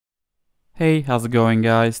Hey, how's it going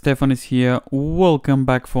guys? Stefan is here. Welcome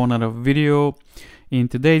back for another video. In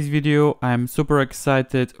today's video, I'm super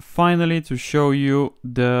excited finally to show you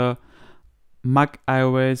the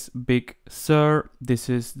macOS Big Sur. This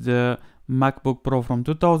is the MacBook Pro from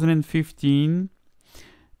 2015.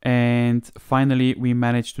 And finally, we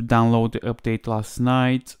managed to download the update last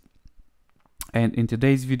night. And in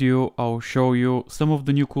today's video, I'll show you some of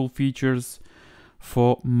the new cool features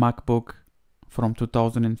for MacBook from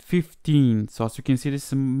 2015. So as you can see, this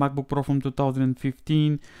is a MacBook Pro from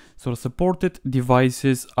 2015. So the supported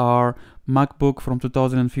devices are MacBook from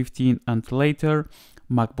 2015 and later,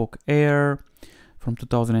 MacBook Air from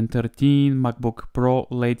 2013, MacBook Pro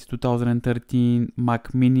late 2013,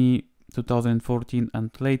 Mac Mini 2014 and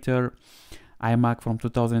later, iMac from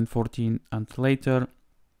 2014 and later,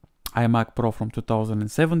 iMac Pro from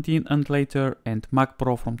 2017 and later, and Mac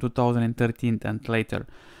Pro from 2013 and later.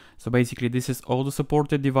 So basically this is all the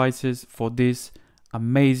supported devices for this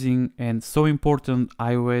amazing and so important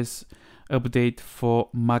iOS update for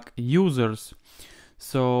Mac users.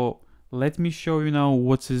 So let me show you now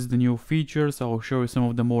what is the new features. I'll show you some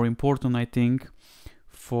of the more important, I think,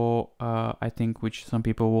 for which some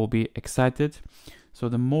people will be excited. So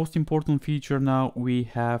the most important feature now, we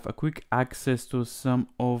have a quick access to some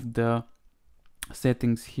of the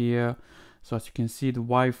settings here. So as you can see, the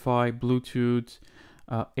Wi-Fi, Bluetooth,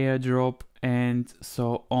 AirDrop and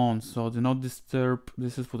so on. So do not disturb,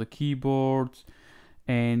 this is for the keyboard,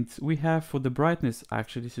 and we have for the brightness,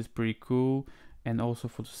 actually this is pretty cool, and also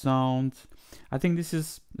for the sound. I think this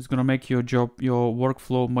is gonna make your job, your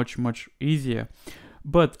workflow much easier.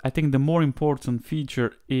 But I think the more important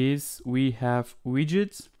feature is we have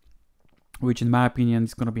widgets, which in my opinion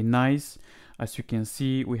is gonna be nice. As you can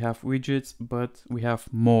see, we have widgets, but we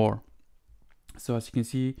have more. So as you can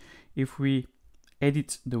see, if we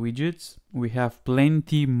edit the widgets, we have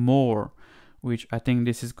plenty more, which I think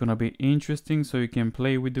this is gonna be interesting. So you can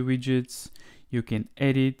play with the widgets, you can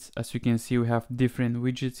edit. As you can see, we have different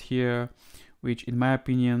widgets here, which in my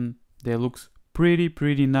opinion, they look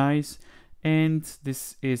pretty nice. And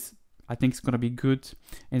this is, I think it's gonna be good,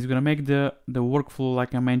 and it's gonna make the workflow,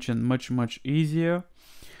 like I mentioned, much easier.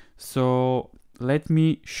 So let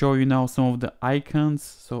me show you now some of the icons.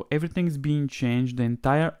 So everything's being changed. The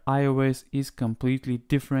entire iOS is completely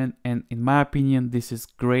different, and in my opinion, this is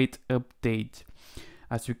great update.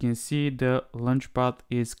 As you can see, the launchpad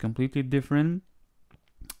is completely different,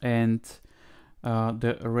 and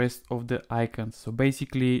the rest of the icons. So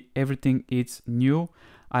basically everything is new.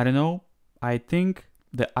 I don't know, I think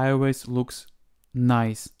the iOS looks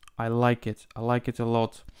nice. I like it a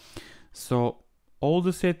lot. So all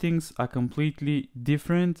the settings are completely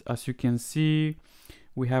different. As you can see,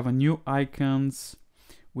 we have a new icons,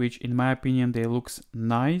 which in my opinion, they looks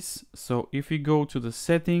nice. So if we go to the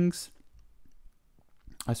settings,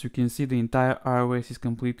 as you can see, the entire iOS is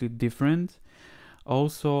completely different.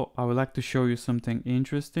 Also, I would like to show you something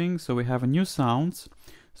interesting. So we have a new sounds.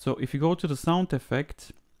 So if you go to the sound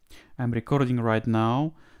effect, I'm recording right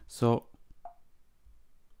now. So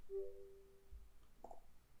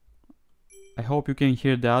I hope you can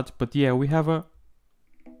hear that, but yeah, we have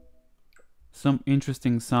some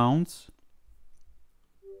interesting sounds.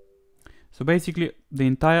 So basically the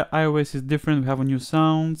entire iOS is different. We have a new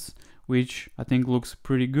sounds, which I think looks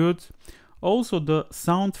pretty good. Also the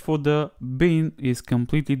sound for the bin is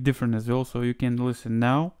completely different as well, so you can listen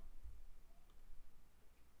now.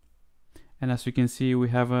 And as you can see, we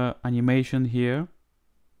have an animation here.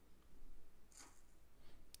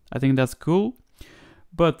 I think that's cool,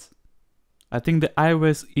 but I think the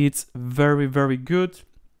iOS is very good.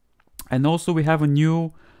 And also we have a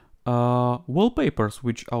new wallpapers,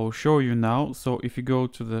 which I'll show you now. So if you go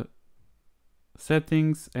to the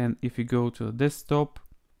settings and if you go to the desktop,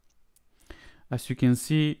 as you can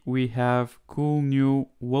see, we have cool new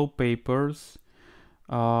wallpapers.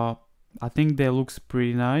 I think they looks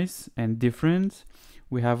pretty nice and different.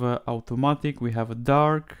 We have a automatic, we have a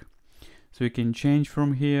dark, so you can change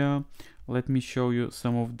from here. Let me show you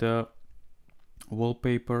some of the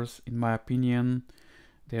wallpapers. In my opinion,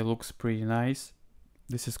 they looks pretty nice.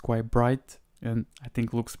 This is quite bright and I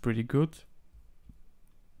think looks pretty good.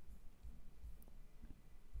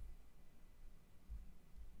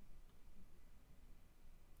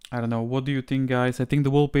 I don't know, what do you think guys? I think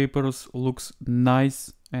the wallpapers looks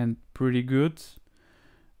nice and pretty good,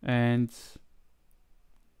 and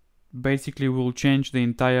basically we'll change the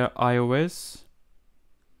entire iOS.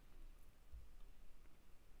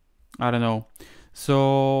 I don't know.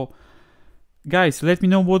 So guys, let me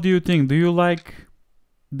know, what do you think? Do you like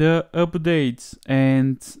the updates?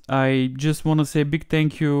 And I just want to say a big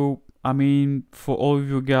thank you I mean, for all of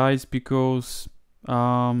you guys, because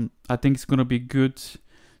I think it's gonna be good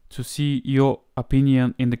to see your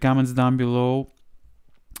opinion in the comments down below.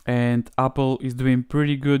 And Apple is doing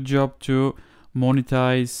pretty good job to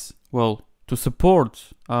monetize, well, to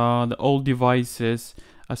support the old devices.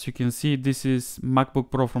 As you can see, this is MacBook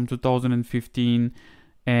Pro from 2015,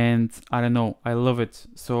 and I don't know, I love it.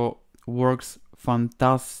 So works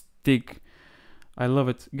fantastic. I love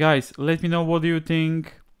it. Guys, let me know what do you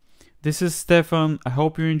think. This is Stefan. I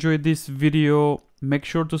hope you enjoyed this video. Make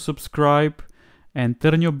sure to subscribe and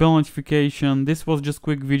turn your bell notification. This was just a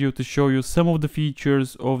quick video to show you some of the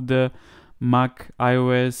features of the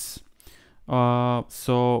macOS.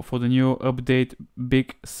 So for the new update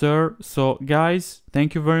Big Sur. So guys,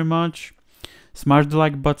 thank you very much. Smash the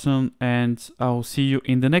like button and I'll see you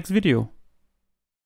in the next video.